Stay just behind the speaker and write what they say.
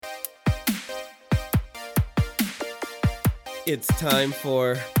It's time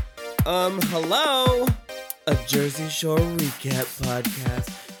for, hello, a Jersey Shore recap podcast.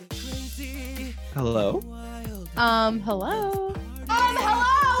 Hello? Hello.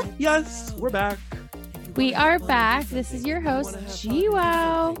 Hello. Yes, we're back. We are back. This is your host,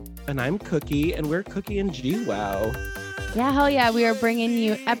 GWOW. And I'm Cookie, and we're Cookie and GWOW. Yeah, hell yeah. We are bringing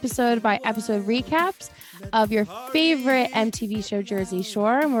you episode by episode recaps of your favorite MTV show, Jersey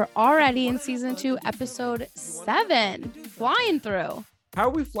Shore. And we're already in season 2, episode 7. Flying through. How are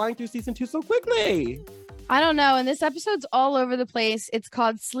we flying through season 2 so quickly? I don't know. And this episode's all over the place. It's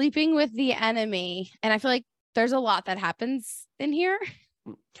called Sleeping with the Enemy. And I feel like there's a lot that happens in here.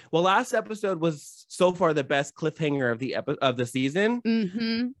 Well, last episode was so far the best cliffhanger of the season.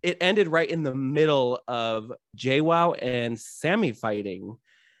 Mm-hmm. It ended right in the middle of JWoww and Sammy fighting.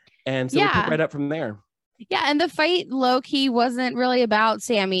 And so we picked right up from there. Yeah, and the fight low-key wasn't really about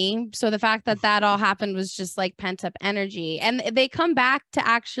Sammy. So the fact that that all happened was just like pent-up energy. And they come back to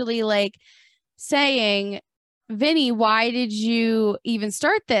actually like saying, Vinny, why did you even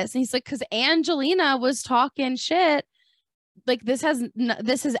start this? And he's like, because Angelina was talking shit. Like this has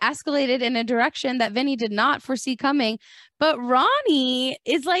escalated in a direction that Vinny did not foresee coming. But Ronnie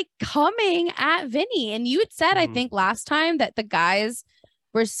is like coming at Vinny. And you had said, I think last time that the guys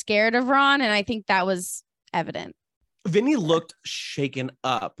were scared of Ron. And I think that was evident. Vinny looked shaken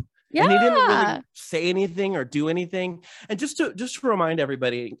up. Yeah. And he didn't really say anything or do anything. And just to remind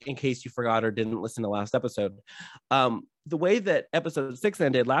everybody, in case you forgot or didn't listen to last episode, the way that episode 6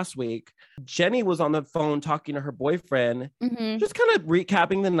 ended last week, Jenny was on the phone talking to her boyfriend, just kind of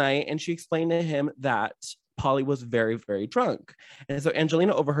recapping the night. And she explained to him that Polly was very, very drunk. And so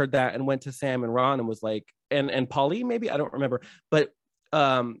Angelina overheard that and went to Sam and Ron and was like, and Polly, maybe, I don't remember, but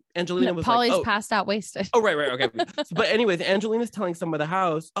Angelina was Polly's like, passed out wasted. Oh, right, okay. But anyways, Angelina's telling some of the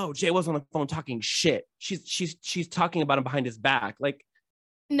house, oh, Jay was on the phone talking shit. She's talking about him behind his back. Like,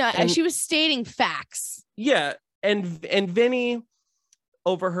 no, she was stating facts. Yeah. And Vinny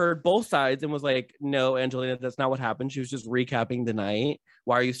overheard both sides and was like, no, Angelina, that's not what happened. She was just recapping the night.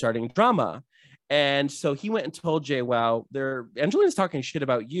 Why are you starting drama? And so he went and told JWoww, Angelina's talking shit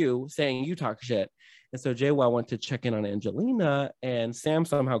about you, saying you talk shit. And so JWoww went to check in on Angelina, and Sam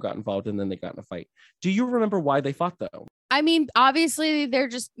somehow got involved, and then they got in a fight. Do you remember why they fought, though? I mean, obviously, they're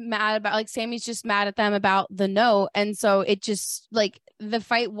just mad about, like, Sammy's just mad at them about the note. And so it just, like, the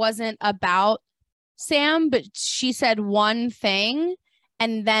fight wasn't about Sam, but she said one thing,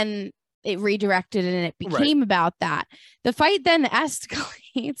 and then it redirected, and it became about that. The fight then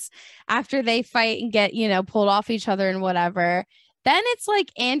escalates after they fight and get, pulled off each other and whatever. Then it's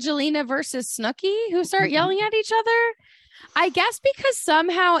like Angelina versus Snooki who start yelling at each other. I guess because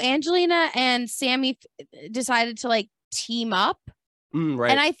somehow Angelina and Sammy decided to like team up.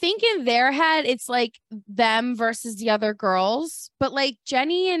 Right. And I think in their head, it's like them versus the other girls. But like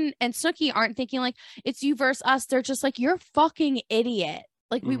Jenny and Snooki aren't thinking like it's you versus us. They're just like, you're a fucking idiot.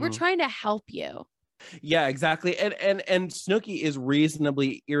 Like we were trying to help you. Yeah, exactly. And Snooki is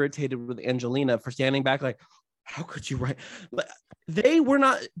reasonably irritated with Angelina for standing back like, how could you write?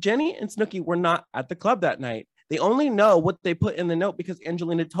 Jenny and Snooki were not at the club that night. They only know what they put in the note because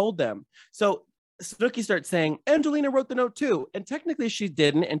Angelina told them. So Snooki starts saying, Angelina wrote the note too. And technically she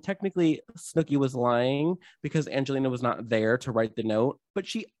didn't. And technically Snooki was lying because Angelina was not there to write the note. But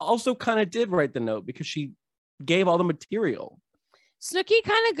she also kind of did write the note because she gave all the material. Snooki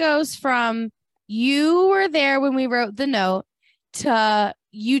kind of goes from, you were there when we wrote the note, to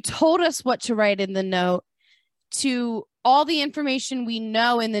you told us what to write in the note, to all the information we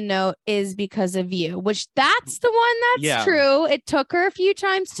know in the note is because of you, which that's the one that's true. It took her a few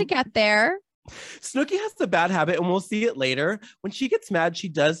times to get there. Snooki has the bad habit, and we'll see it later. When she gets mad, she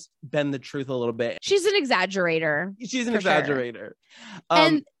does bend the truth a little bit. She's an exaggerator. She's an exaggerator. Sure.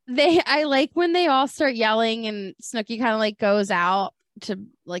 And I like when they all start yelling and Snooki kind of like goes out to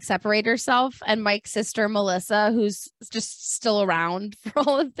like separate herself, and Mike's sister Melissa, who's just still around for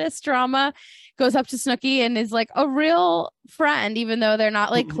all of this drama, goes up to Snooki and is like a real friend, even though they're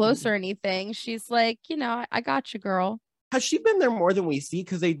not like close or anything. She's like, I got you, girl. Has she been there more than we see?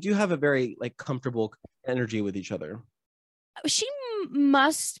 Because they do have a very like comfortable energy with each other. She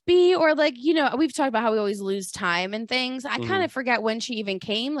must be, or like, we've talked about how we always lose time and things. I kind of forget when she even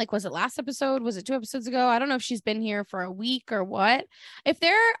came. Like, was it last episode? Was it 2 episodes ago? I don't know if she's been here for a week or what. If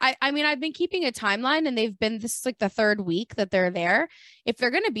I mean, I've been keeping a timeline, and this is like the 3rd week that they're there. If they're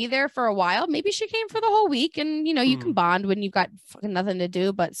going to be there for a while, maybe she came for the whole week, and, you can bond when you've got fucking nothing to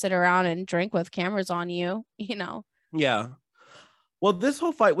do but sit around and drink with cameras on you, Yeah. Well, this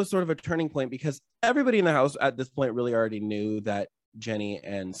whole fight was sort of a turning point because everybody in the house at this point really already knew that Jenny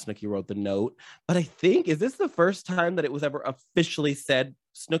and Snooki wrote the note. But I think, is this the first time that it was ever officially said?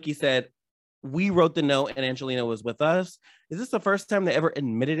 Snooki said, we wrote the note and Angelina was with us. Is this the first time they ever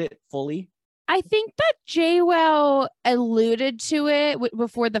admitted it fully? I think that JWoww alluded to it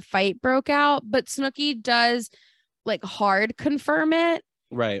before the fight broke out, but Snooki does like hard confirm it.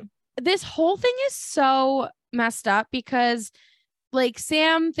 Right. This whole thing is so messed up because like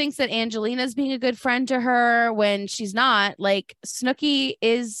Sam thinks that Angelina's being a good friend to her when she's not. Like Snooki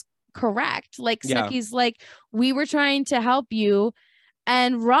is correct. Like Snooki's like, we were trying to help you.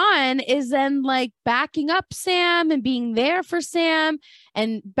 And Ron is then like backing up Sam and being there for Sam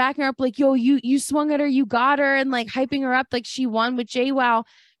and backing her up like, yo, you swung at her, you got her, and like hyping her up like she won with JWoww.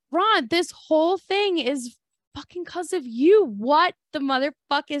 Ron, this whole thing is fucking because of you. What the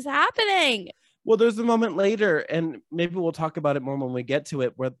motherfuck is happening? Well, there's a moment later, and maybe we'll talk about it more when we get to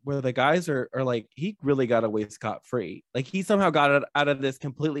it, where the guys are like, he really got away scot-free. Like he somehow got out of this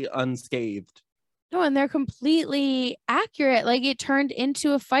completely unscathed. No, and they're completely accurate. Like it turned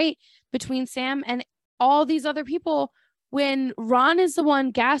into a fight between Sam and all these other people when Ron is the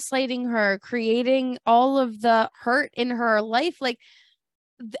one gaslighting her, creating all of the hurt in her life. Like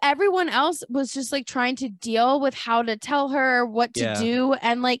everyone else was just like trying to deal with how to tell her what to do.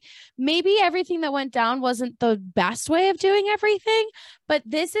 And like maybe everything that went down wasn't the best way of doing everything, but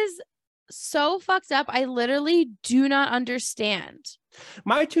this is so fucked up. I literally do not understand.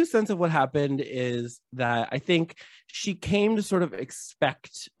 My 2 cents of what happened is that I think she came to sort of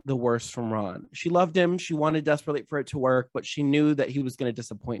expect the worst from Ron. She loved him. She wanted desperately for it to work, but she knew that he was going to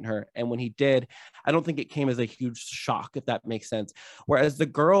disappoint her. And when he did, I don't think it came as a huge shock, if that makes sense. Whereas the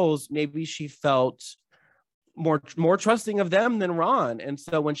girls, maybe she felt more trusting of them than Ron. And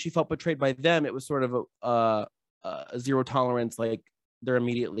so when she felt betrayed by them, it was sort of a zero tolerance, like, they're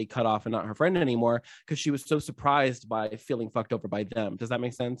immediately cut off and not her friend anymore because she was so surprised by feeling fucked over by them. Does that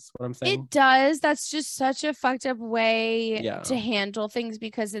make sense what I'm saying? It does. That's just such a fucked up way to handle things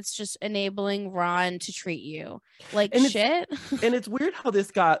because it's just enabling Ron to treat you like shit. And it's weird how this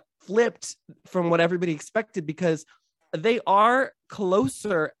got flipped from what everybody expected because they are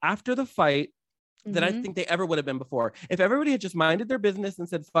closer after the fight than I think they ever would have been before. If everybody had just minded their business and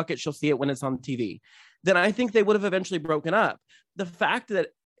said, fuck it, she'll see it when it's on TV, then I think they would have eventually broken up. The fact that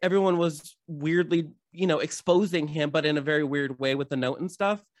everyone was weirdly, exposing him, but in a very weird way with the note and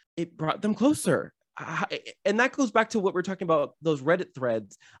stuff, it brought them closer. And that goes back to what we're talking about, those Reddit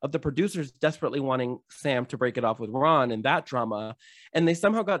threads of the producers desperately wanting Sam to break it off with Ron and that drama. And they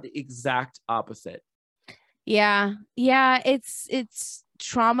somehow got the exact opposite. Yeah. Yeah. It's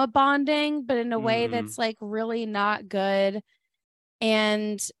trauma bonding, but in a way that's like really not good.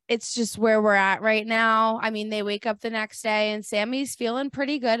 And it's just where we're at right now. I mean, they wake up the next day and Sammy's feeling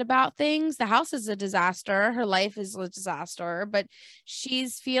pretty good about things. The house is a disaster. Her life is a disaster, but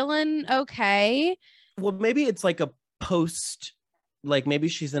she's feeling okay. Well, maybe it's like a post, like maybe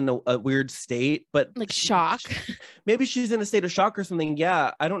she's in a weird state, but like shock. Maybe she's in a state of shock or something.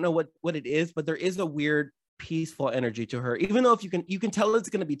 Yeah. I don't know what it is, but there is a weird peaceful energy to her, even though if you can tell it's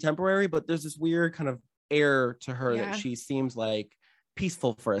going to be temporary, but there's this weird kind of air to her that she seems like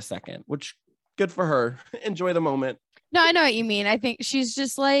peaceful for a second, which good for her. Enjoy the moment. No, I know what you mean. I think she's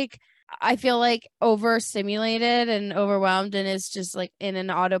just like, I feel like overstimulated and overwhelmed and is just like in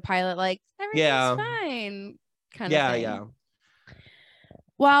an autopilot, like everything's fine kind of thing. Yeah.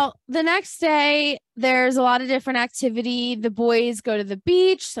 Well, the next day, there's a lot of different activity. The boys go to the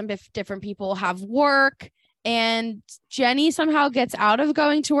beach. Some different people have work. And Jenny somehow gets out of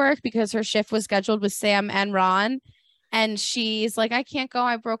going to work because her shift was scheduled with Sam and Ron. And she's like, I can't go.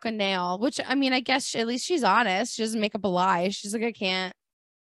 I broke a nail, which I mean, I guess at least she's honest. She doesn't make up a lie. She's like, I can't.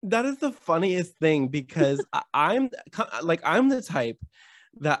 That is the funniest thing because I'm the type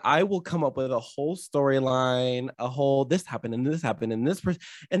that I will come up with a whole storyline, this happened and this happened and this person.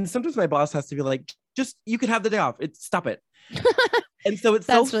 And sometimes my boss has to be like, just, you could have the day off. Stop it. And so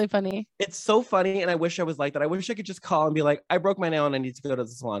that's really funny. It's so funny. And I wish I was like that. I wish I could just call and be like, I broke my nail and I need to go to the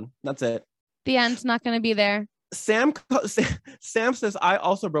salon. That's it. The end's not going to be there. Sam says, I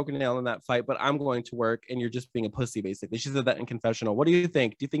also broke a nail in that fight, but I'm going to work and you're just being a pussy, basically. She said that in confessional. What do you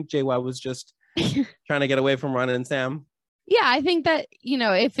think? Do you think JWoww was just trying to get away from Ron and Sam? Yeah, I think that,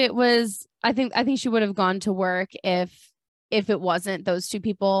 if it was, I think she would have gone to work if it wasn't those two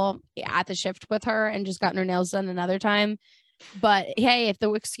people at the shift with her and just gotten her nails done another time. But hey, if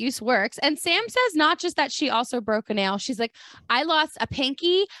the excuse works. And Sam says not just that she also broke a nail. She's like, I lost a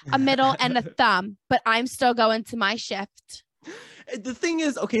pinky, a middle, and a thumb, but I'm still going to my shift. The thing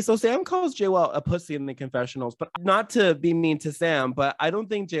is, okay, so Sam calls JWoww a pussy in the confessionals, but not to be mean to Sam, but I don't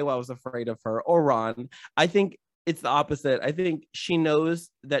think JWoww was afraid of her or Ron. I think it's the opposite. I think she knows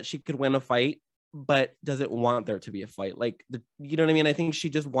that she could win a fight, but doesn't want there to be a fight. Like, you know what I mean? I think she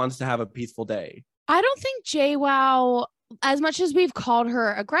just wants to have a peaceful day. I don't think JWoww, as much as we've called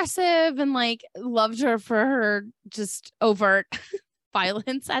her aggressive and like loved her for her just overt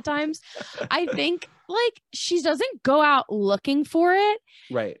violence at times, I think like she doesn't go out looking for it.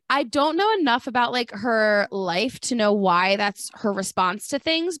 Right. I don't know enough about like her life to know why that's her response to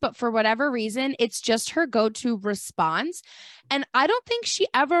things, but for whatever reason, it's just her go-to response. And I don't think she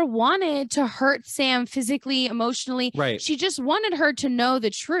ever wanted to hurt Sam physically, emotionally. Right. She just wanted her to know the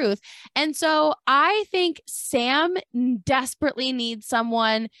truth. And so I think Sam desperately needs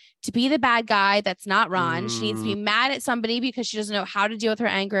someone to be the bad guy that's not Ron. She needs to be mad at somebody because she doesn't know how to deal with her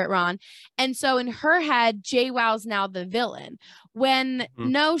anger at Ron. And so in her head, JWoww's now the villain. When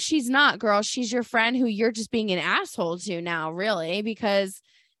no, she's not, girl. She's your friend who you're just being an asshole to now, really, because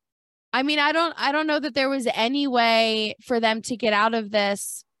I mean, I don't know that there was any way for them to get out of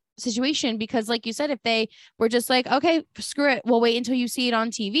this situation, because like you said, if they were just like, okay, screw it, we'll wait until you see it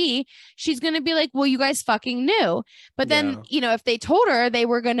on TV, she's going to be like, well, you guys fucking knew. But then, you know, if they told her, they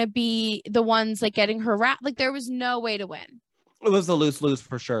were going to be the ones like getting her wrapped. Like there was no way to win. It was a lose-lose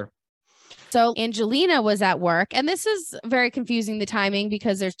for sure. So Angelina was at work, and this is very confusing, the timing,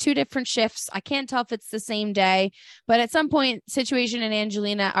 because there's two different shifts. I can't tell if it's the same day, but at some point, Situation and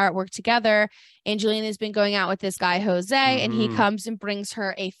Angelina are at work together. Angelina's been going out with this guy, Jose, and he comes and brings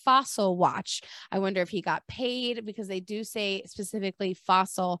her a Fossil watch. I wonder if he got paid, because they do say specifically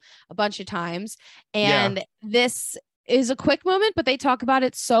Fossil a bunch of times. And this is a quick moment, but they talk about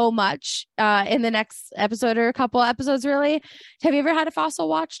it so much in the next episode, or a couple episodes, really. Have you ever had a Fossil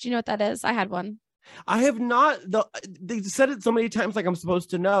watch? Do you know what that is? I had one. I have not. They said it so many times, like I'm supposed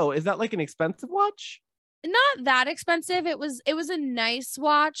to know. Is that like an expensive watch? Not that expensive. It was a nice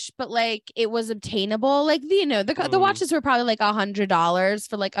watch, but like it was obtainable. Like the watches were probably like $100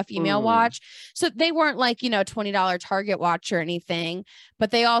 for like a female watch. So they weren't like, $20 Target watch or anything,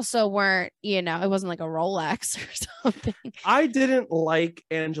 but they also weren't, it wasn't like a Rolex or something. I didn't like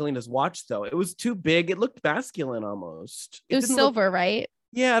Angelina's watch though. It was too big. It looked masculine almost. It was silver, right?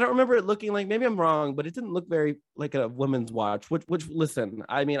 Yeah, I don't remember it looking like, maybe I'm wrong, but it didn't look very like a woman's watch, which listen,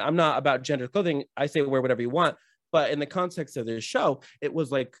 I mean, I'm not about gender clothing. I say wear whatever you want, but in the context of this show, it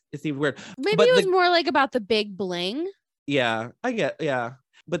was like, it seemed weird. Maybe but it was more like about the big bling. Yeah, I get, yeah.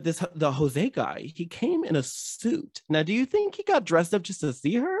 But the Jose guy, he came in a suit. Now, do you think he got dressed up just to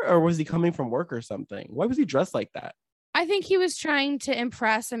see her, or was he coming from work or something? Why was he dressed like that? I think he was trying to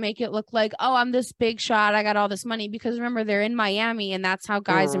impress and make it look like, oh, I'm this big shot, I got all this money, because remember, they're in Miami, and that's how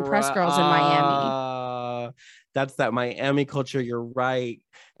guys impress girls in Miami. That's that Miami culture. You're right.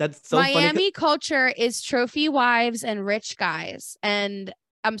 That's so Miami culture is trophy wives and rich guys. And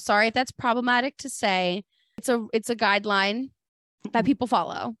I'm sorry if that's problematic to say. It's a guideline that people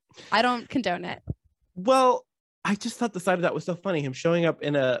follow. I don't condone it. Well, I just thought the side of that was so funny. Him showing up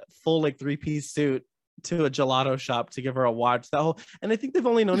in a full like 3-piece suit to a gelato shop to give her a watch. And I think they've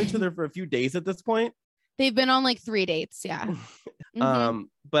only known each other for a few days at this point. They've been on like 3 dates, yeah.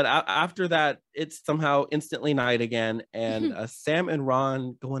 But after that, it's somehow instantly night again, and Sam and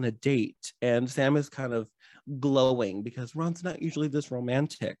Ron go on a date, and Sam is kind of glowing because Ron's not usually this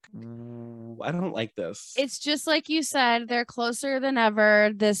romantic. I don't like this. It's just like you said, they're closer than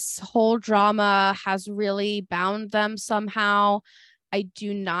ever. This whole drama has really bound them somehow. I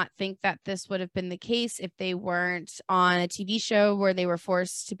do not think that this would have been the case if they weren't on a TV show where they were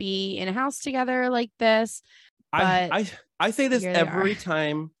forced to be in a house together like this. I say this every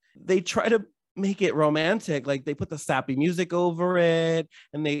time they try to make it romantic. Like they put the sappy music over it,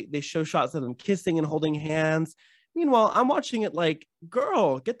 and they show shots of them kissing and holding hands. Meanwhile, I'm watching it like,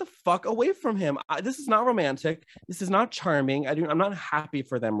 girl, get the fuck away from him. This is not romantic. This is not charming. I'm not happy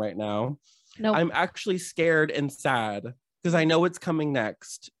for them right now. No, I'm actually scared and sad, because I know it's coming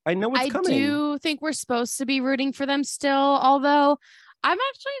next. I know it's coming. I do think we're supposed to be rooting for them still, although I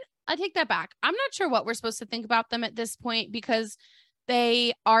take that back. I'm not sure what we're supposed to think about them at this point, because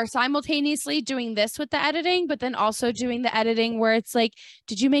they are simultaneously doing this with the editing, but then also doing the editing where it's like,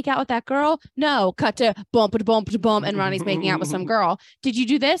 did you make out with that girl? No. Cut to bump, and Ronnie's making out with some girl. Did you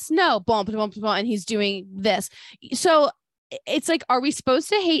do this? No. Bump, and he's doing this. So it's like, are we supposed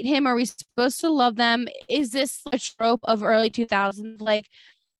to hate him? Are we supposed to love them? Is this a trope of early 2000s? Like,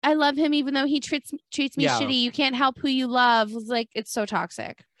 I love him even though he treats me shitty. You can't help who you love. It's like, it's so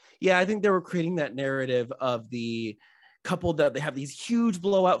toxic. Yeah, I think they were creating that narrative of the couple that they have these huge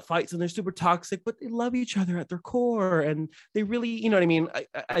blowout fights and they're super toxic, but they love each other at their core. And they really, you know what I mean?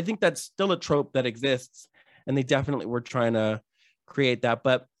 I think that's still a trope that exists. And they definitely were trying to create that.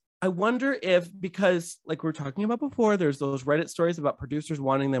 But I wonder if, because like we were talking about before, there's those Reddit stories about producers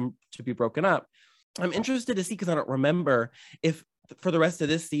wanting them to be broken up. I'm interested to see, because I don't remember, if for the rest of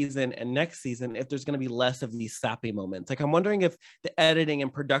this season and next season, if there's going to be less of these sappy moments. Like, I'm wondering if the editing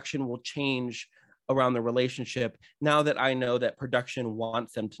and production will change around the relationship now that I know that production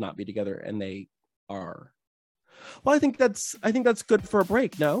wants them to not be together, and they are. Well, I think that's good for a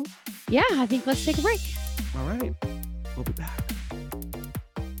break. No? Yeah, I think let's take a break. All right. We'll be back.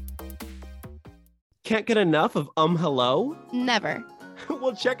 Can't get enough of hello? Never.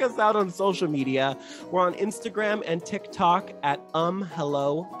 Well, check us out on social media. We're on Instagram and TikTok at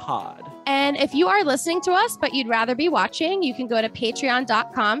hello pod. And if you are listening to us, but you'd rather be watching, you can go to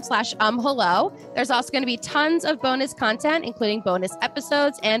patreon.com/hello. There's also going to be tons of bonus content, including bonus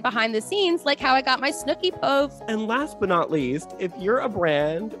episodes and behind the scenes, like how I got my Snooki pove. And last but not least, if you're a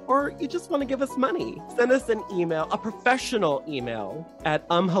brand or you just want to give us money, send us an email, a professional email at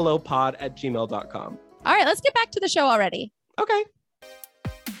hellopod@gmail.com. All right, let's get back to the show already. Okay.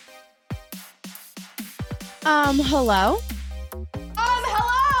 Hello.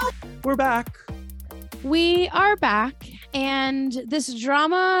 Hello. We're back. We are back, and this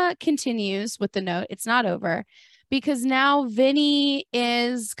drama continues with the note. It's not over, because now Vinny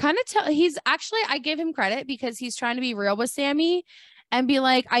is kind of he's actually, I give him credit because he's trying to be real with Sammy and be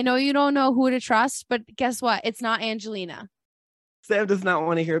like, I know you don't know who to trust, but guess what? It's not Angelina. Sam does not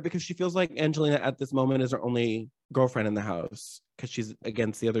want to hear it because she feels like Angelina at this moment is her only girlfriend in the house because she's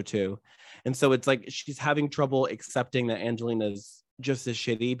against the other two. And so it's like she's having trouble accepting that Angelina's just as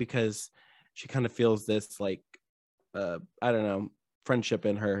shitty, because she kind of feels this like, I don't know, friendship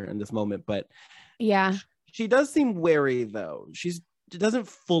in her in this moment. But yeah, she does seem wary though. She doesn't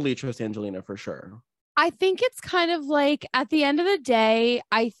fully trust Angelina for sure. I think it's kind of like, at the end of the day,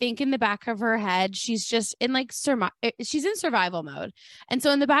 I think in the back of her head, she's just in like she's in survival mode. And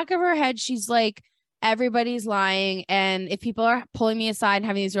so in the back of her head, she's like, everybody's lying. And if people are pulling me aside and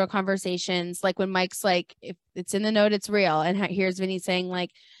having these real conversations, like when Mike's like, if it's in the note, it's real. And here's Vinny saying like,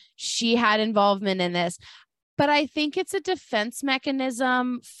 she had involvement in this. But I think it's a defense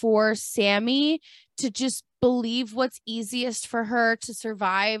mechanism for Sammy to just believe what's easiest for her to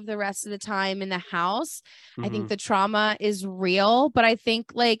survive the rest of the time in the house. I think the trauma is real, but I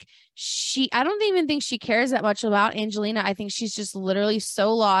think like I don't even think she cares that much about Angelina. I think she's just literally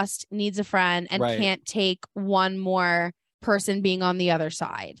so lost, needs a friend, and can't take one more person being on the other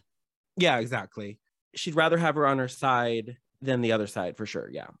side. Yeah, exactly. She'd rather have her on her side than the other side for sure.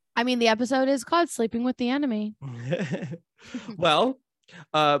 Yeah. I mean, the episode is called Sleeping with the Enemy. Well,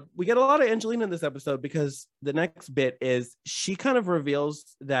 we get a lot of Angelina in this episode, because the next bit is she kind of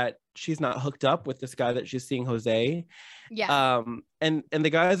reveals that she's not hooked up with this guy that she's seeing, Jose. Yeah. And the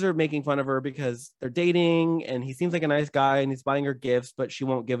guys are making fun of her because they're dating and he seems like a nice guy and he's buying her gifts, but she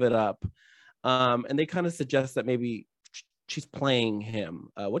won't give it up. And they kind of suggest that maybe she's playing him.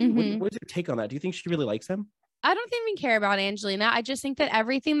 What's your take on that? Do you think she really likes him? I don't even care about Angelina. I just think that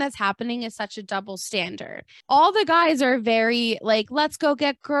everything that's happening is such a double standard. All the guys are very like, let's go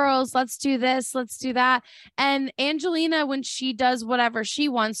get girls. Let's do this. Let's do that. And Angelina, when she does whatever she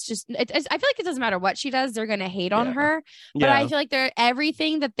wants, I feel like it doesn't matter what she does. They're going to hate on her. But I feel like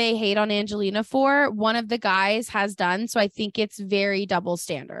everything that they hate on Angelina for, one of the guys has done. So I think it's very double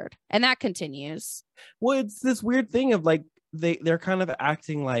standard. And that continues. Well, it's this weird thing of like, they're kind of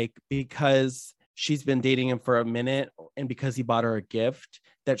acting like, because she's been dating him for a minute and because he bought her a gift,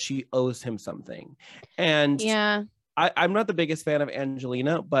 that she owes him something. And yeah, I'm not the biggest fan of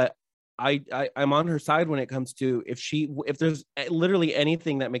Angelina, but I'm on her side when it comes to if there's literally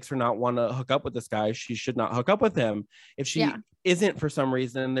anything that makes her not want to hook up with this guy, she should not hook up with him. If she isn't, for some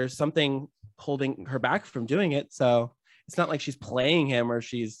reason, there's something holding her back from doing it. So it's not like she's playing him or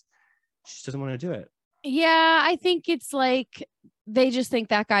she doesn't want to do it. Yeah, I think it's like they just think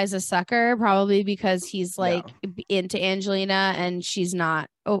that guy's a sucker, probably because he's like into Angelina and she's not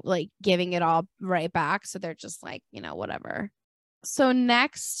like giving it all right back. So they're just like, whatever. So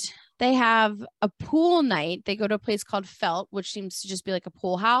next they have a pool night. They go to a place called Felt, which seems to just be like a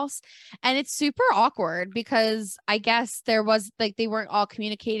pool house. And it's super awkward because I guess there was like, they weren't all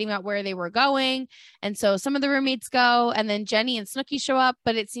communicating about where they were going. And so some of the roommates go, and then Jenny and Snooki show up,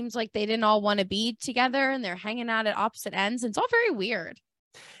 but it seems like they didn't all want to be together and they're hanging out at opposite ends. It's all very weird.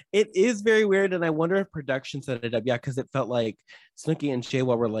 It is very weird. And I wonder if production set it up. Yeah. Cause it felt like Snooki and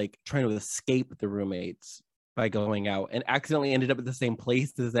Shaywa were like trying to escape the roommates by going out and accidentally ended up at the same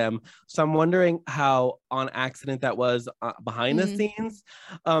place as them. So I'm wondering how on accident that was behind the scenes.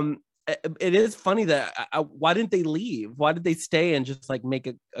 It is funny that why didn't they leave? Why did they stay and just like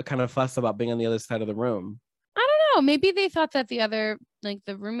make a kind of fuss about being on the other side of the room? I don't know. Maybe they thought that the other like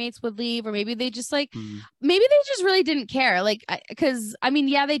the roommates would leave, or maybe they just like Hmm. maybe they just really didn't care, like because I mean,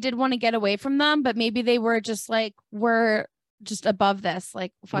 yeah, they did want to get away from them, but maybe they were just like, we're just above this,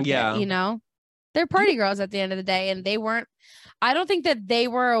 like fuck Yeah. it, you know. They're party girls at the end of the day, and they weren't. I don't think that they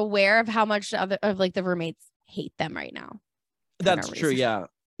were aware of how much of like the roommates hate them right now. That's no true. reason.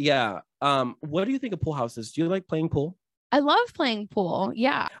 Yeah. What do you think of pool houses? Do you like playing pool? I love playing pool.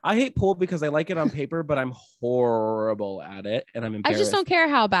 Yeah. I hate pool because I like it on paper, but I'm horrible at it, and I'm I embarrassed. just don't care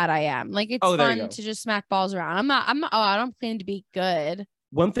how bad I am. Like, it's Oh, there you fun go. to just smack balls around. I'm not, I don't claim to be good.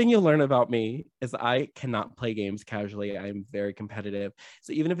 One thing you'll learn about me is I cannot play games casually. I'm very competitive.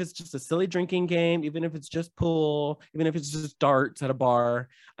 So even if it's just a silly drinking game, even if it's just pool, even if it's just darts at a bar,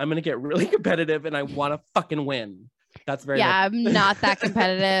 I'm going to get really competitive and I want to fucking win. That's very Yeah, much- I'm not that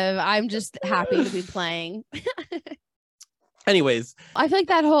competitive. I'm just happy to be playing. Anyways, I feel like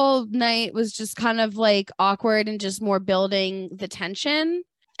that whole night was just kind of like awkward and just more building the tension.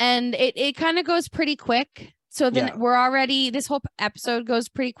 And it kind of goes pretty quick. So then Yeah. we're already, this whole episode goes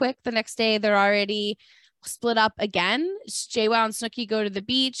pretty quick. The next day, they're already split up again. JWoww and Snooki go to the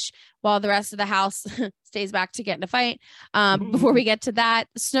beach while the rest of the house stays back to get in a fight. Before we get to that,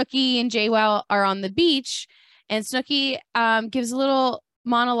 Snooki and JWoww are on the beach, and Snooki gives a little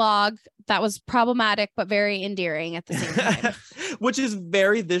monologue that was problematic but very endearing at the same time. which is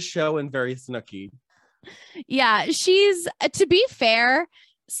very this show and very Snooki. Yeah, she's, to be fair,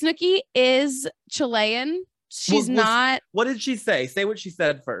 Snooki is Chilean. She's Well, not. What did she say? Say what she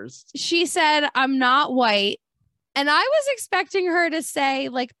said first. She said, "I'm not white." And I was expecting her to say,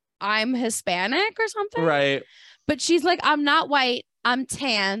 like, "I'm Hispanic" or something. Right. But she's like, "I'm not white. I'm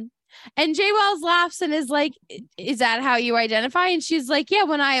tan." And Jay Wells laughs and is like, "Is that how you identify?" And she's like, "Yeah,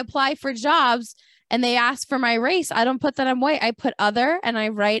 when I apply for jobs and they ask for my race, I don't put that I'm white. I put other and I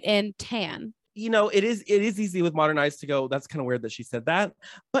write in tan." You know, it is easy with modern eyes to go, that's kind of weird that she said that.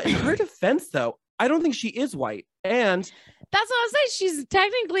 But in her defense, though, I don't think she is white. And That's what I was saying. She's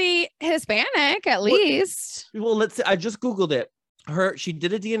technically Hispanic, at least. well, let's see. I just Googled it. She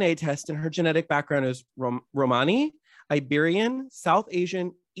did a DNA test, and her genetic background is Romani, Iberian, South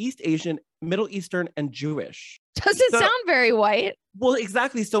Asian, East Asian, Middle Eastern, and Jewish. Doesn't sound very white. Well,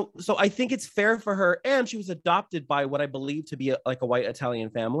 exactly. So I think it's fair for her. And she was adopted by what I believe to be a white Italian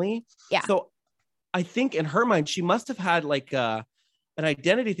family. Yeah. So I think in her mind, she must have had like an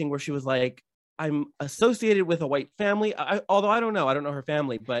identity thing where she was like, I'm associated with a white family. Although I don't know her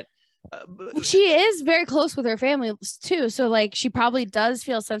family, but She is very close with her family too. So like, she probably does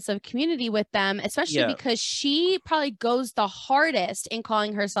feel a sense of community with them, especially Yeah. because she probably goes the hardest in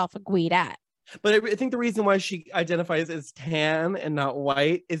calling herself a Guidette. But I think the reason why she identifies as tan and not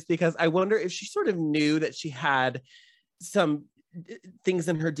white is because I wonder if she sort of knew that she had some things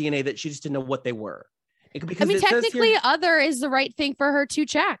in her DNA that she just didn't know what they were. Because I mean, it says here- technically, other is the right thing for her to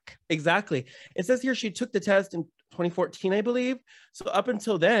check. Exactly. It says here she took the test in 2014, I believe. So up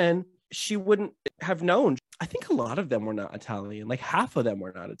until then, she wouldn't have known. I think a lot of them were not Italian. Like half of them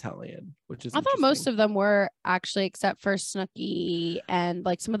were not Italian, which is I thought most interesting. of them were actually, except for Snooki, and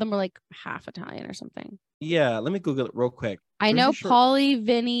like some of them were like half Italian or something. Yeah, let me Google it real quick. I Pretty know sure- Polly,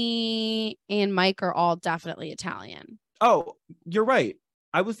 Vinny, and Mike are all definitely Italian. Oh, you're right.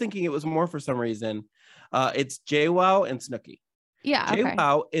 I was thinking it was more for some reason. It's JWoww and Snooki. Yeah. Okay.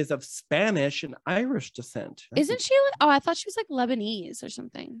 JWoww is of Spanish and Irish descent. Isn't she like, oh, I thought she was like Lebanese or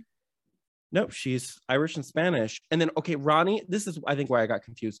something. Nope, she's Irish and Spanish. And then, okay, Ronnie, this is, I think, why I got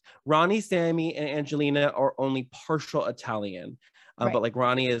confused. Ronnie, Sammy, and Angelina are only partial Italian. Right. But like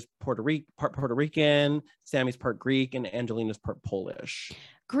Ronnie is part Puerto Rican, Sammy's part Greek, and Angelina's part Polish.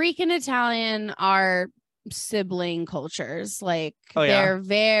 Greek and Italian are sibling cultures. Like, Oh, yeah? they're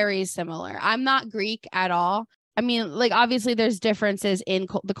very similar. I'm not Greek at all. I mean, like, obviously there's differences in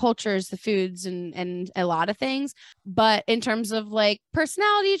the cultures, the foods, and a lot of things. But in terms of like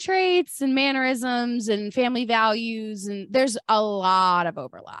personality traits and mannerisms and family values, and there's a lot of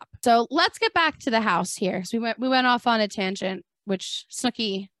overlap. So let's get back to the house here. So we went off on a tangent, which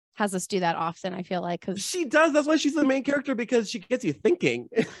Snooki has us do that often, I feel like, because She does. That's why she's the main character, because she gets you thinking.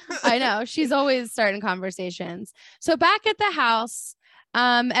 I know she's always starting conversations. So back at the house,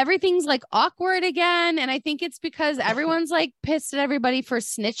 everything's like awkward again, and I think it's because everyone's like pissed at everybody for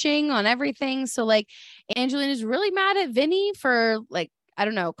snitching on everything. So like, Angelina's really mad at Vinny for, like, I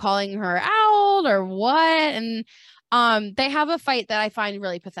don't know, calling her out or what, and they have a fight that I find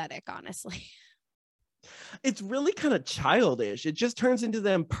really pathetic, honestly. It's really kind of childish. It just turns into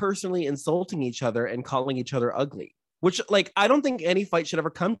them personally insulting each other and calling each other ugly, which, like, I don't think any fight should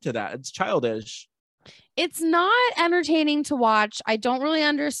ever come to that. It's childish. It's not entertaining to watch. I don't really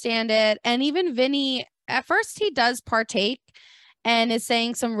understand it. And even Vinny, at first he does partake, and is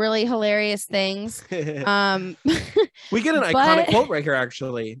saying some really hilarious things. We get an iconic quote right here,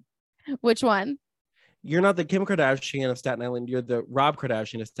 actually. Which one? You're not the Kim Kardashian of Staten Island. You're the Rob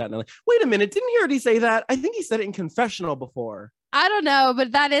Kardashian of Staten Island. Wait a minute. Didn't he already say that? I think he said it in confessional before. I don't know,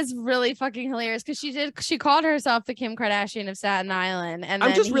 but that is really fucking hilarious because she called herself the Kim Kardashian of Staten Island. And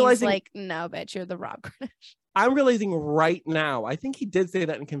then he's realizing, like, no, bitch, you're the Rob Kardashian. I'm realizing right now, I think he did say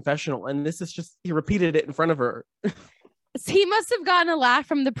that in confessional. And this is just, he repeated it in front of her. He must have gotten a laugh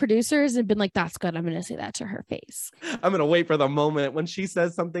from the producers and been like, that's good. I'm going to say that to her face. I'm going to wait for the moment when she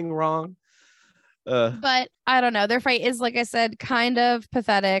says something wrong. But I don't know. Their fight is, like I said, kind of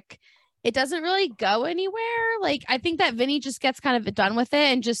pathetic. It doesn't really go anywhere. Like, I think that Vinny just gets kind of done with it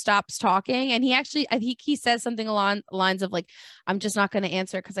and just stops talking. And I think he says something along the lines of like, I'm just not going to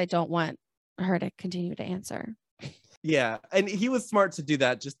answer because I don't want her to continue to answer. Yeah. And he was smart to do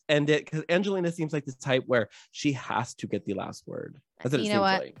that. Just end it. Because Angelina seems like the type where she has to get the last word. That's what it seems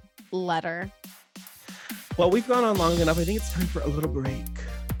like. Let her. Well, we've gone on long enough. I think it's time for a little break.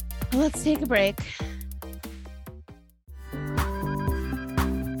 Let's take a break.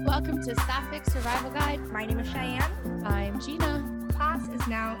 Welcome to Sapphic Survival Guide. My name is Cheyenne. I'm Gina. Class is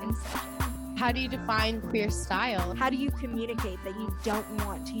now in session. How do you define queer style? How do you communicate that you don't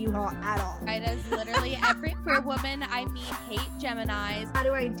want to U-Haul at all? Right, as literally every queer woman I meet hate Geminis. How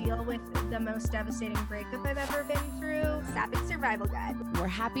do I deal with the most devastating breakup I've ever been through? Sapphic Survival Guide. We're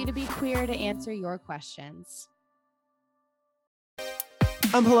happy to be queer to answer your questions.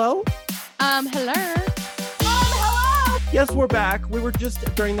 Hello? Hello. Hello! Yes, we're back. We were just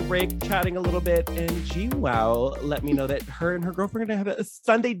during the break chatting a little bit, and GWOW let me know that her and her girlfriend are going to have a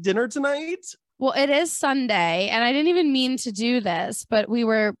Sunday dinner tonight. Well, it is Sunday, and I didn't even mean to do this, but we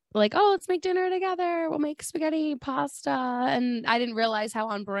were like, oh, let's make dinner together. We'll make spaghetti, pasta, and I didn't realize how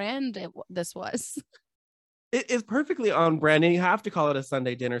on brand this was. It is perfectly on brand, and you have to call it a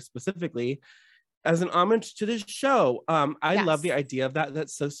Sunday dinner specifically as an homage to this show. I love the idea of that.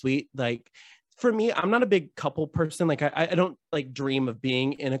 That's so sweet. Like, for me, I'm not a big couple person. Like, I don't like dream of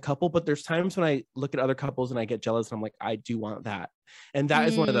being in a couple, but there's times when I look at other couples and I get jealous and I'm like, I do want that. And that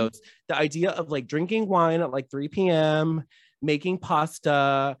is one of those. The idea of like drinking wine at like 3 p.m., making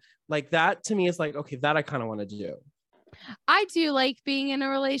pasta, like that to me is like, okay, that I kind of want to do. I do like being in a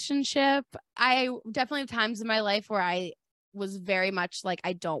relationship. I definitely have times in my life where I was very much like,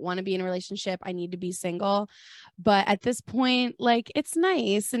 I don't want to be in a relationship. I need to be single. But at this point, like, it's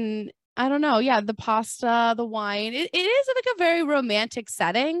nice. And I don't know. Yeah. The pasta, the wine, it is like a very romantic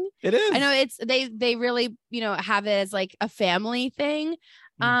setting. It is. I know they really, have it as like a family thing.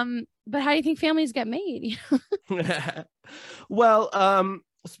 But how do you think families get made? Well,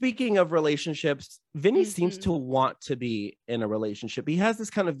 speaking of relationships, Vinny seems to want to be in a relationship. He has this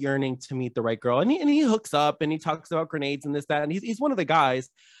kind of yearning to meet the right girl, and he hooks up and he talks about grenades and this, that, and he's one of the guys,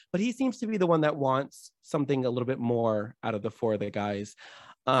 but he seems to be the one that wants something a little bit more out of the four of the guys.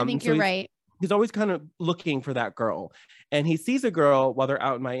 I think you're right. He's always kind of looking for that girl, and he sees a girl while they're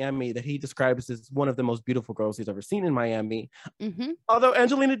out in Miami that he describes as one of the most beautiful girls he's ever seen in Miami. Although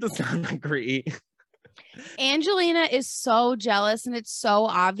Angelina does not agree. Angelina is so jealous, and it's so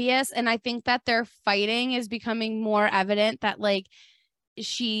obvious. And I think that their fighting is becoming more evident that like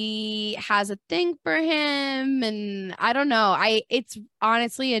she has a thing for him. And I don't know. It's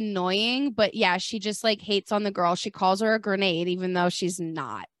honestly annoying, but yeah, she just like hates on the girl. She calls her a grenade, even though she's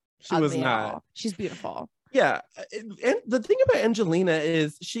not. She was not. She's beautiful. Yeah. And the thing about Angelina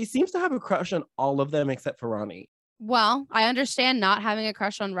is she seems to have a crush on all of them except for Ronnie. Well, I understand not having a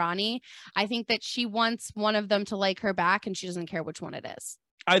crush on Ronnie. I think that she wants one of them to like her back, and she doesn't care which one it is.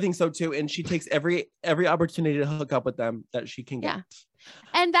 I think so too. And she takes every opportunity to hook up with them that she can get. Yeah.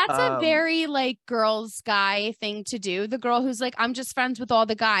 And that's a very like girls guy thing to do. The girl who's like, I'm just friends with all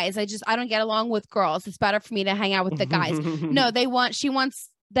the guys. I don't get along with girls. It's better for me to hang out with the guys. No, she wants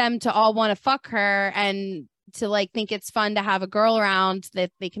them to all want to fuck her and to like think it's fun to have a girl around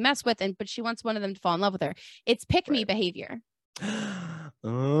that they can mess with, but she wants one of them to fall in love with her. It's pick me behavior. I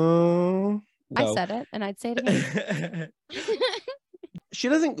said it, and I'd say it again. She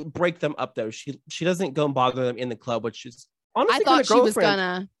doesn't break them up though. She doesn't go and bother them in the club, which is honestly, I thought she was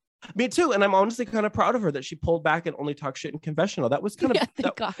gonna. Me too, and I'm honestly kind of proud of her that she pulled back and only talked shit in confessional. That was kind of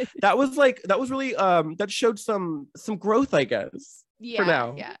that was really that showed some growth, I guess. Yeah, for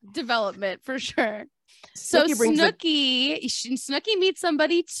now. Yeah, development for sure. So Snooki meets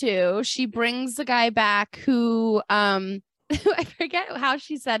somebody too. She brings the guy back who I forget how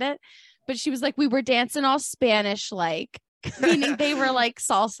she said it, but she was like, we were dancing all Spanish like, meaning they were like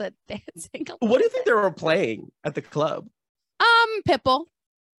salsa dancing. What do you think they were playing at the club? Pitbull.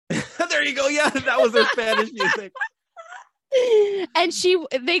 There you go. Yeah, that was their Spanish music. And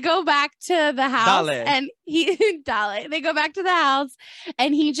they go back to the house Dale. and they go back to the house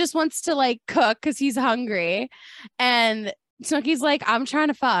and he just wants to like cook because he's hungry. And Snooki's like, I'm trying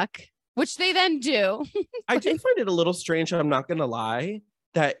to fuck, which they then do. I do find it a little strange, I'm not gonna lie,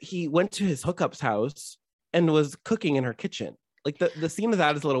 that he went to his hookup's house and was cooking in her kitchen. Like the scene of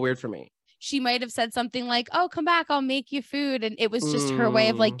that is a little weird for me. She might have said something like, oh, come back, I'll make you food. And it was just her way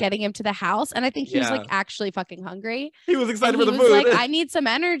of like getting him to the house. And I think he was like actually fucking hungry. He was excited for the food. Like, I need some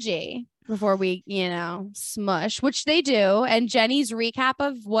energy before we, smush, which they do. And Jenny's recap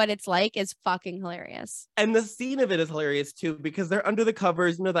of what it's like is fucking hilarious. And the scene of it is hilarious too, because they're under the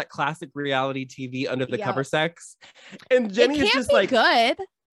covers, that classic reality TV under the cover sex. And Jenny is just like, good.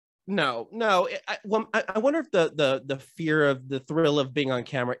 No. I wonder if the fear of the thrill of being on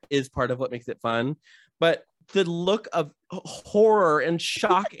camera is part of what makes it fun. But the look of horror and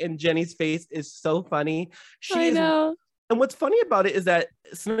shock in Jenny's face is so funny. I know. And what's funny about it is that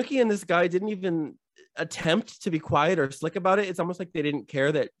Snooki and this guy didn't even attempt to be quiet or slick about it. It's almost like they didn't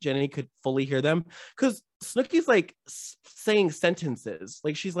care that Jenny could fully hear them. Because Snooki's like saying sentences.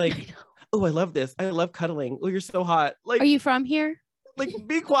 Like she's like, oh, I love this. I love cuddling. Oh, you're so hot. Like, are you from here? Like,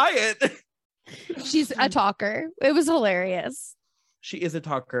 be quiet. She's a talker. It was hilarious. She is a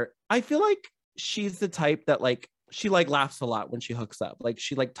talker. I feel like she's the type that like she like laughs a lot when she hooks up. Like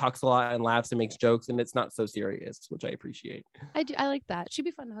she like talks a lot and laughs and makes jokes, and it's not so serious, which I appreciate. I like that. She'd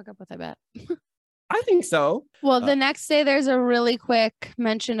be fun to hook up with, I bet. I think so. Well, the next day there's a really quick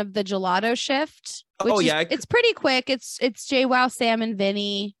mention of the gelato shift. It's pretty quick. It's JWoww, Sam, and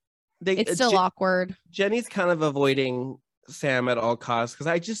Vinny. It's still awkward. Jenny's kind of avoiding Sam at all costs because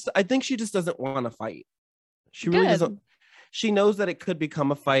I think she just doesn't want to fight. She really doesn't. She knows that it could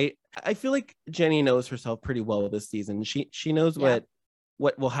become a fight. I feel like Jenny knows herself pretty well this season. She knows what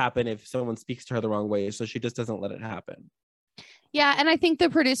will happen if someone speaks to her the wrong way, so she just doesn't let it happen. Yeah, and I think the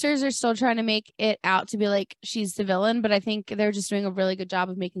producers are still trying to make it out to be like she's the villain, but I think they're just doing a really good job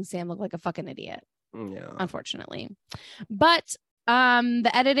of making Sam look like a fucking idiot. Yeah. Unfortunately. But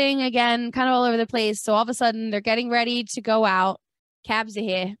the editing again kind of all over the place. So all of a sudden they're getting ready to go out. Cabs are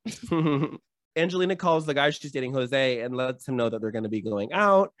here. Angelina calls the guy she's dating, Jose, and lets him know that they're going to be going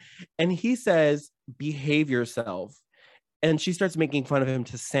out. And he says, behave yourself. And she starts making fun of him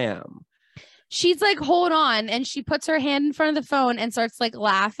to Sam. She's like, hold on. And she puts her hand in front of the phone and starts like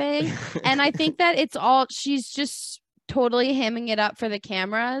laughing. And I think that she's just totally hamming it up for the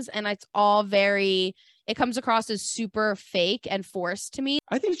cameras. And it's all it comes across as super fake and forced to me.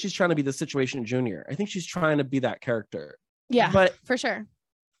 I think she's trying to be the Situation Junior. I think she's trying to be that character. Yeah, but for sure.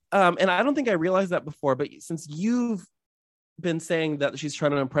 And I don't think I realized that before, but since you've been saying that she's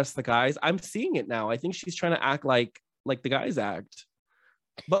trying to impress the guys, I'm seeing it now. I think she's trying to act like the guys act.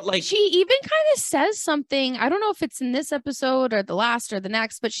 But like she even kind of says something, I don't know if it's in this episode or the last or the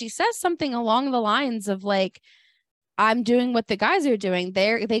next, but she says something along the lines of like, I'm doing what the guys are doing.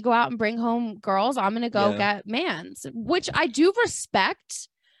 They go out and bring home girls. I'm going to go get mans, which I do respect.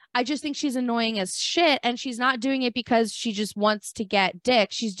 I just think she's annoying as shit. And she's not doing it because she just wants to get dick.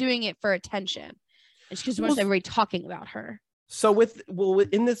 She's doing it for attention. And she just wants everybody talking about her. So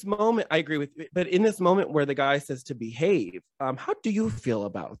in this moment, I agree with you. But in this moment where the guy says to behave, how do you feel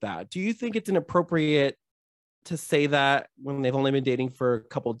about that? Do you think it's inappropriate to say that when they've only been dating for a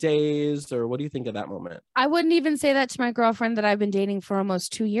couple days, or what do you think of that moment? I wouldn't even say that to my girlfriend that I've been dating for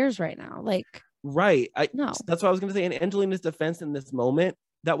almost 2 years right now. Like, right. No, that's what I was going to say. In Angelina's defense in this moment,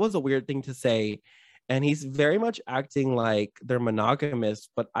 that was a weird thing to say. And he's very much acting like they're monogamous,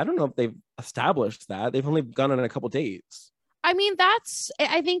 but I don't know if they've established that. They've only gone on a couple dates. I mean,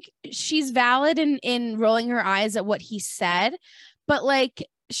 I think she's valid in rolling her eyes at what he said, but like,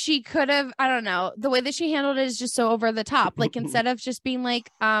 she could have, I don't know, the way that she handled it is just so over the top. Like, instead of just being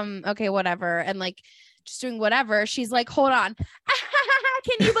like, okay, whatever, and like just doing whatever, she's like, hold on.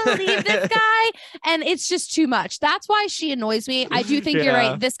 Can you believe this guy? And it's just too much. That's why she annoys me. I do think you're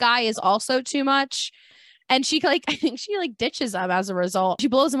right. This guy is also too much. And I think she like ditches him as a result. She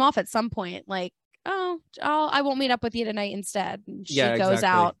blows him off at some point. Like, oh, I won't meet up with you tonight instead. And she goes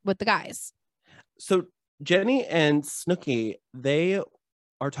out with the guys. So Jenny and Snooki, they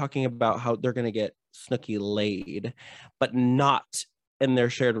are talking about how they're going to get Snooki laid, but not in their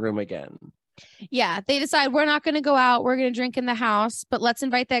shared room again. Yeah, they decide we're not going to go out. We're going to drink in the house, but let's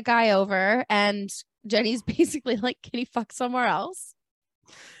invite that guy over. And Jenny's basically like, can he fuck somewhere else?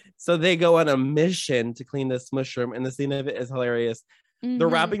 So they go on a mission to clean this smush room, and the scene of it is hilarious. Mm-hmm. They're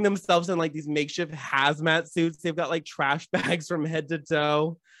wrapping themselves in like these makeshift hazmat suits. They've got like trash bags from head to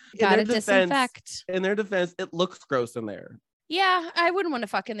toe. Gotta disinfect. In their defense, it looks gross in there. Yeah, I wouldn't want to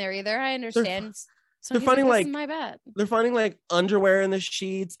fuck in there either. I understand. So They're he's like, finding this like is my bed. they're finding like underwear in the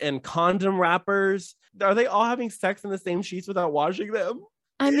sheets and condom wrappers. Are they all having sex in the same sheets without washing them?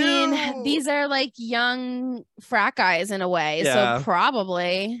 I mean, Ew. these are like young frat guys in a way. Yeah. So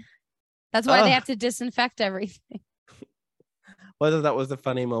probably that's why they have to disinfect everything. Whether that was a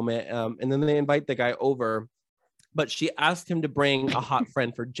funny moment. And then they invite the guy over, but she asked him to bring a hot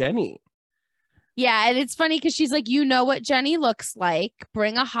friend for Jenny. Yeah, and it's funny because she's like, you know what Jenny looks like.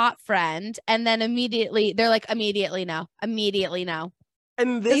 Bring a hot friend. And then immediately, they're like, immediately no. Immediately no.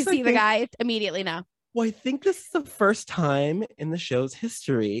 And They this, see the guy, immediately no. well, I think this is the first time in the show's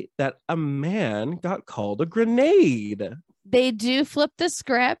history that a man got called a grenade. They do flip the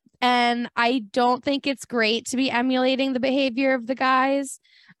script, and I don't think it's great to be emulating the behavior of the guys.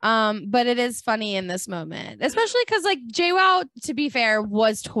 But it is funny in this moment, especially because like JWoww, to be fair,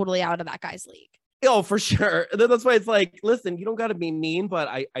 was totally out of that guy's league. Oh, for sure. That's why it's like, listen, you don't got to be mean, but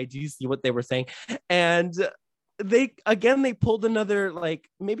I do see what they were saying. And they pulled another, like,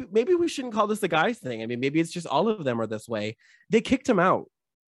 maybe we shouldn't call this a guy's thing. I mean, maybe it's just all of them are this way. They kicked him out.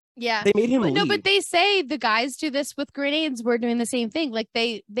 Yeah. They made him leave. No, but they say the guys do this with grenades. We're doing the same thing. Like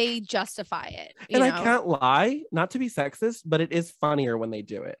they justify it. And I can't lie, not to be sexist, but it is funnier when they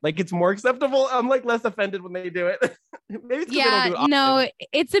do it. Like it's more acceptable. I'm like less offended when they do it. Maybe it's 'cause they don't do it often. No,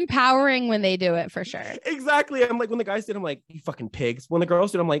 it's empowering when they do it for sure. Exactly. I'm like, when the guys did, I'm like, you fucking pigs. When the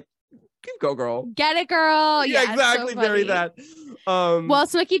girls did, I'm like, you go, girl. Get it, girl. Yeah, exactly. So very that. Well,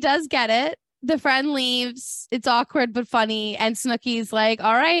 Snooki does get it. The friend leaves. It's awkward but funny, and Snooki's like,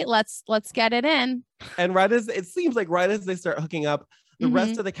 "All right, let's get it in." And right as it seems like right as they start hooking up, the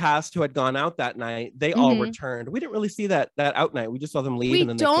rest of the cast who had gone out that night, they all returned. We didn't really see that out night. We just saw them leave, and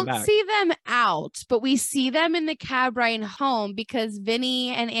then they came back. We don't see them out, but we see them in the cab ride home because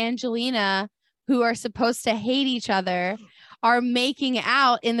Vinny and Angelina, who are supposed to hate each other, are making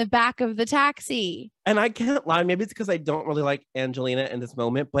out in the back of the taxi. And I can't lie, maybe it's because I don't really like Angelina in this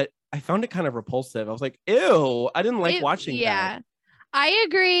moment, but I found it kind of repulsive. I was like, ew, I didn't like watching that. I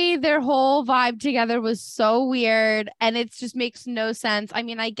agree. Their whole vibe together was so weird, and it just makes no sense. I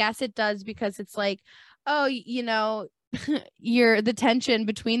mean, I guess it does because it's like, oh, you know, the tension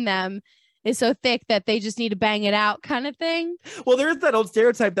between them is so thick that they just need to bang it out kind of thing. Well, there's that old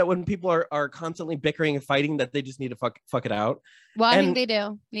stereotype that when people are constantly bickering and fighting that they just need to fuck it out. Well, I think they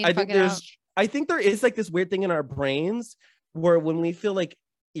do need to fuck it out. I think there is like this weird thing in our brains where when we feel like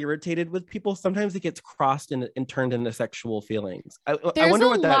irritated with people, sometimes it gets crossed and turned into sexual feelings. I wonder what that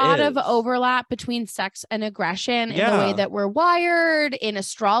is. There's a lot of overlap between sex and aggression in the way that we're wired. In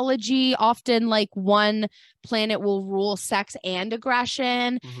astrology, often like one planet will rule sex and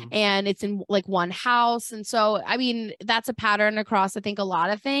aggression, and it's in like one house. And so, I mean, that's a pattern across, I think, a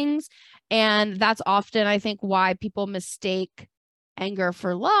lot of things. And that's often, I think, why people mistake anger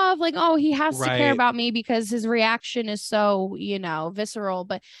for love, like, oh, he has to care about me because his reaction is so, you know, visceral.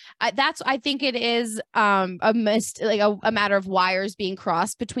 But I think it is a matter of wires being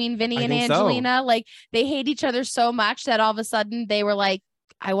crossed between Vinny and Angelina. So. Like they hate each other so much that all of a sudden they were like,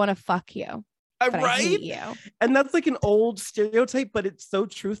 I want to fuck you. But I hate you. And that's like an old stereotype, but it's so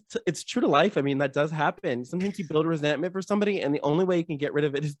it's true to life. I mean, that does happen. Sometimes you build resentment for somebody, and the only way you can get rid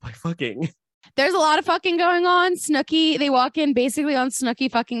of it is by fucking. There's a lot of fucking going on. Snooki, they walk in basically on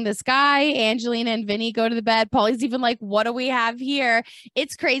Snooki fucking this guy. Angelina and Vinny go to the bed. Paulie's even like, what do we have here?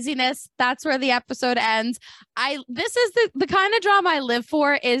 It's craziness. That's where the episode ends. This is the kind of drama I live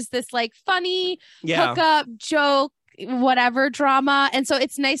for, is this like funny hookup joke, whatever drama. And so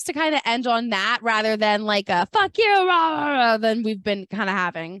it's nice to kind of end on that rather than like a fuck you rah, rah, rah, than we've been kind of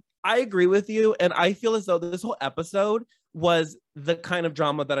having. I agree with you. And I feel as though this whole episode was the kind of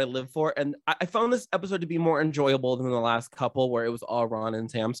drama that I live for. And I found this episode to be more enjoyable than the last couple where it was all Ron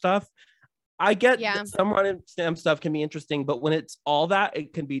and Sam stuff. I get that some Ron and Sam stuff can be interesting, but when it's all that,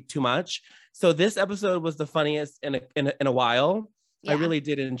 it can be too much. So this episode was the funniest in a while. I really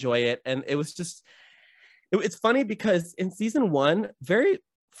did enjoy it. And it was just, it's funny because in season 1, very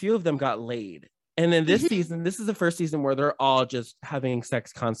few of them got laid. And in this season, this is the first season where they're all just having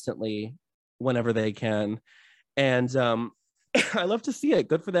sex constantly whenever they can. And I love to see it.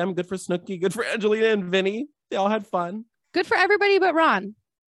 Good for them. Good for Snooki. Good for Angelina and Vinny. They all had fun. Good for everybody but Ron.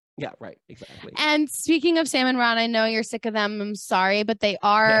 Yeah, right. Exactly. And speaking of Sam and Ron, I know you're sick of them. I'm sorry, but they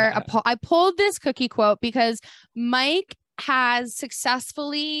are. I pulled this cookie quote because Mike has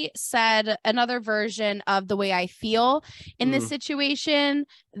successfully said another version of the way I feel in this situation,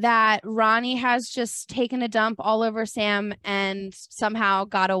 that Ronnie has just taken a dump all over Sam and somehow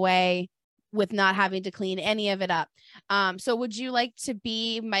got away with not having to clean any of it up. So would you like to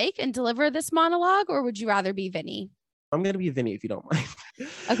be Mike and deliver this monologue, or would you rather be Vinny? I'm going to be Vinny if you don't mind.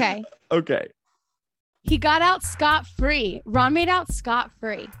 Okay. Okay. He got out scot-free. Ron made out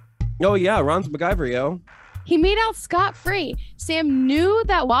scot-free. Oh yeah, Ron's MacGyver, yo. He made out scot-free. Sam knew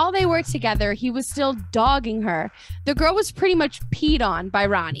that while they were together, he was still dogging her. The girl was pretty much peed on by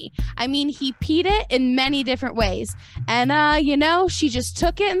Ronnie. I mean, he peed it in many different ways. And, she just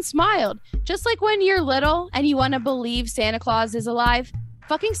took it and smiled. Just like when you're little and you want to believe Santa Claus is alive.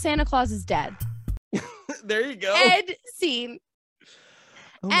 Fucking Santa Claus is dead. There you go. End scene.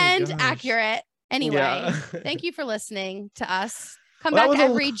 Oh my And gosh. accurate. Anyway, Yeah. thank you for listening to us. Come Well, that back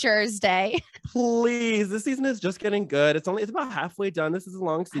was every Thursday. Please, this season is just getting good. It's about halfway done. This is a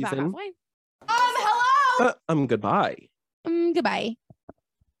long About season. halfway. Hello. Goodbye. Goodbye.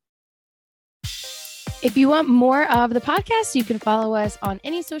 If you want more of the podcast, you can follow us on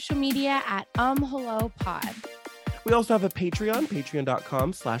any social media at Hello Pod. We also have a Patreon,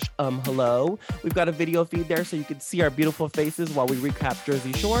 patreon.com/hello. We've got a video feed there so you can see our beautiful faces while we recap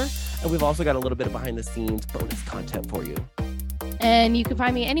Jersey Shore. And we've also got a little bit of behind the scenes bonus content for you. And you can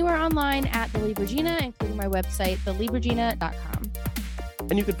find me anywhere online at The Lead Regina, including my website, theleadregina.com.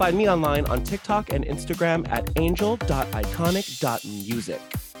 And you can find me online on TikTok and Instagram at angel.iconic.music.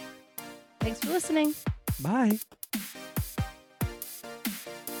 Thanks for listening. Bye.